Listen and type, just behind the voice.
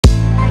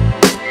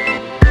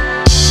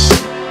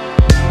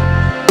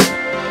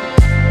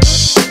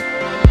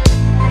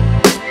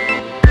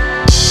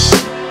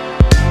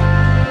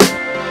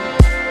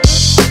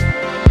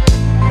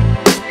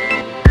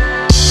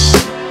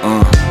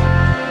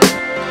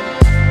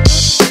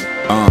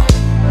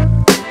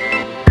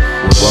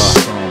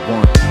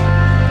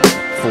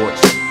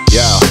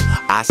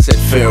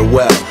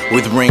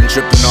ring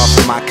dripping off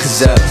of my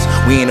gazelles.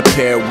 We ain't a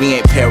pair, we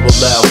ain't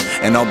parallel,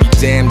 and I'll be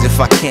damned if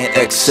I can't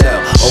excel.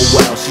 Oh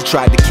well, she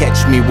tried to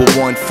catch me with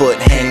one foot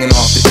hanging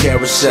off the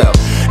carousel.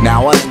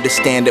 Now I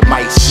understand it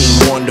might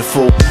seem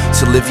wonderful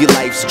to live your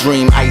life's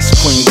dream, ice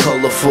cream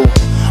colorful,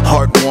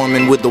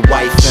 heartwarming with a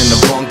wife and a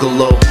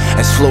bungalow,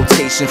 as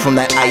flotation from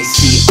that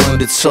icy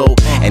undertow.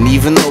 And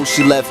even though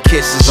she left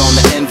kisses on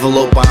the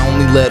envelope, I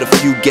only let a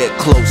few get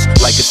close,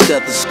 like a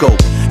stethoscope.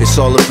 It's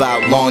all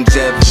about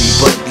longevity,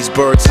 but these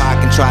birds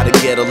hawk and try to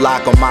get a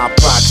lock on my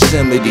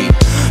proximity.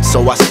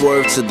 So I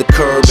swerve to the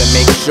curb and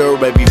make sure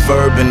every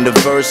verb in the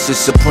verse is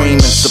supreme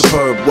and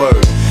superb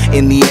word.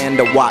 In the end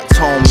I walked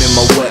home in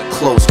my wet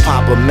clothes.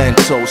 Papa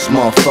Mentos,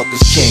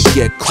 motherfuckers can't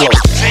get close.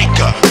 Take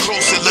a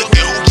closer look at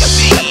who you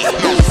see.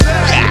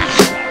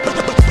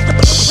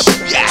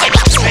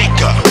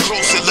 Take a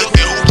closer look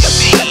at who you see. Take a closer look at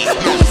who you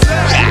see.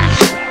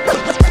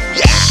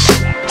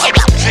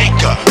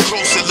 Take a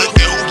closer look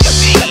at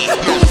who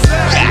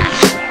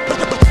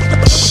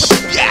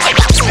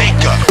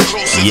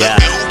you see.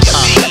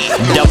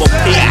 Double P,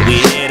 we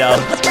hit up.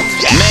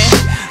 Man,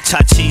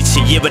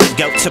 Tachichi, you better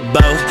go to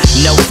bow.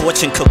 No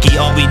fortune cookie,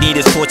 all we need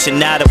is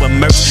Fortunato and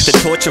Merch. The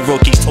torture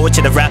rookies,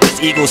 torture the rappers,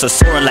 eagles are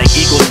soaring like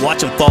eagles,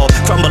 watch them fall.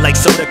 Crumble like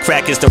soda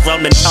crackers, the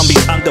rumbling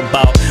tumbies hunger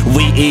ball.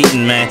 We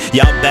eatin', man,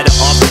 y'all better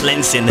off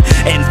cleansing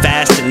and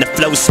fasting. The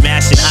flow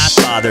smashing, I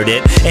fathered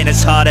it, and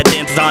it's harder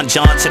than Ron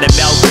Johnson and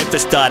Mel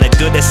Griffith started.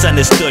 Good as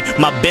understood,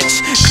 my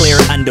bitch, Clear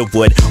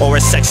Underwood, or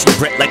a sexy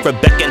Brit like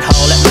Rebecca and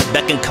Hall at my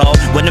beck and call.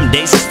 When them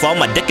days is fall,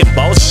 my dick and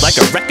balls like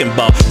a wrecking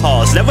ball.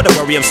 Pause, never to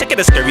worry, I'm sick of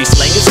the scurry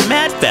slang, it's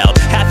mad foul.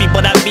 Happy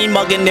but I mean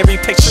mugging every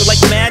picture like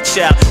mad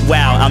child.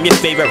 Wow, I'm your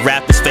favorite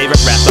rapper's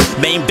favorite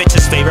rapper, main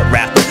bitch's favorite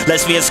rapper.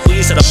 Lesbian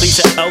squeeze to the police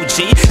at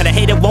OG, and a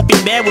hater won't be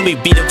mad when we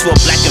beat him to a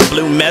black and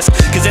blue mess,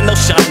 cause ain't no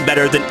shine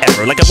better than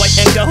ever, like a white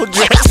and gold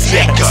dress.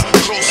 Take a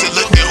closer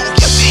look at who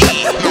you see.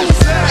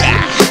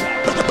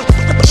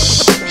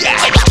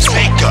 Take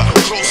a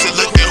closer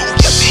look at who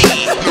you see. Take a closer look at who you see.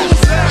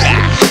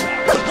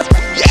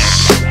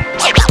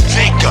 Take a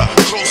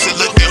closer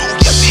look at who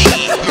you see.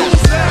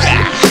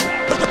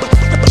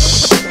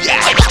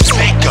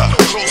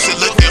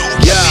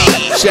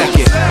 Check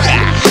it.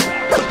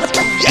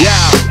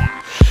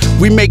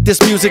 We make this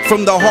music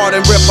from the heart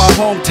and rip our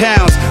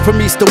hometowns. From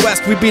east to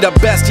west, we be the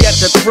best yet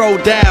to throw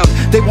down.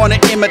 They wanna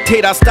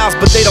imitate our styles,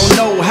 but they don't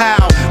know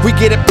how. We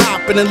get it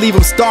poppin' and leave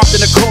them stomped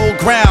in the cold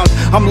ground.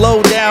 I'm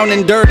low down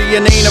and dirty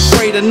and ain't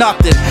afraid of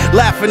nothing.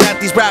 Laughing at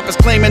these rappers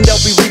claiming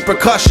there'll be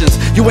repercussions.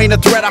 You ain't a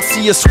threat, I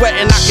see you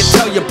sweating, I can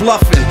tell you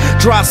bluffing.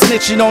 Dry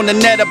snitching on the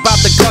net about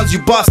the guns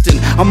you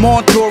bustin'. I'm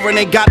on tour and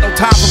ain't got no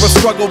time for a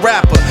struggle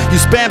rapper. You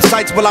spam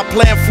sites while I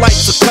plan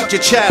flights, so cut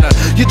your chatter.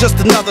 You're just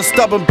another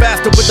stubborn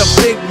bastard with a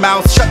big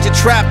mouth. Shut your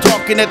trap,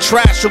 talking that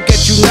trash will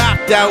get you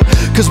knocked out.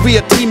 Cause we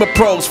a team of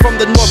pros, from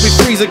the north we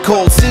freezing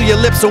cold. Seal your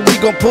lips or we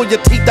gon' pull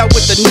your teeth out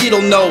with the needle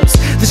nose.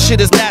 This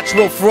shit is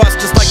natural for us,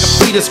 just like a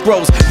fetus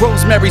grows.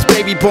 Rosemary's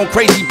baby born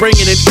crazy,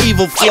 bringing an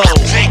evil flow.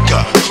 Take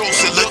a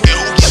closer look.